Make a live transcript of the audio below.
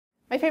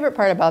My favorite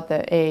part about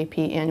the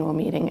AAP annual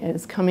meeting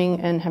is coming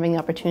and having the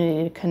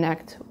opportunity to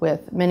connect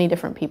with many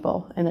different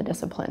people in the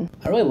discipline.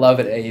 I really love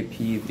at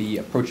AAP the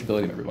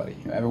approachability of everybody.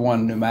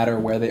 Everyone, no matter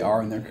where they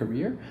are in their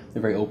career,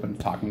 they're very open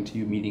to talking to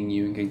you, meeting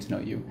you, and getting to know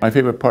you. My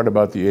favorite part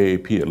about the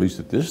AAP, at least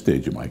at this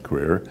stage of my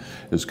career,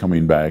 is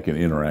coming back and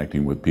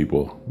interacting with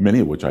people,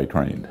 many of which I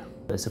trained.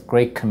 It's a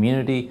great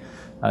community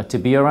to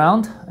be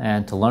around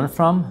and to learn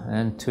from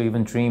and to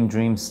even dream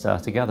dreams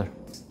together.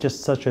 It's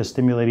just such a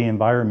stimulating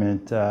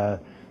environment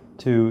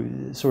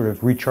to sort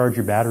of recharge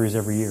your batteries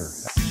every year.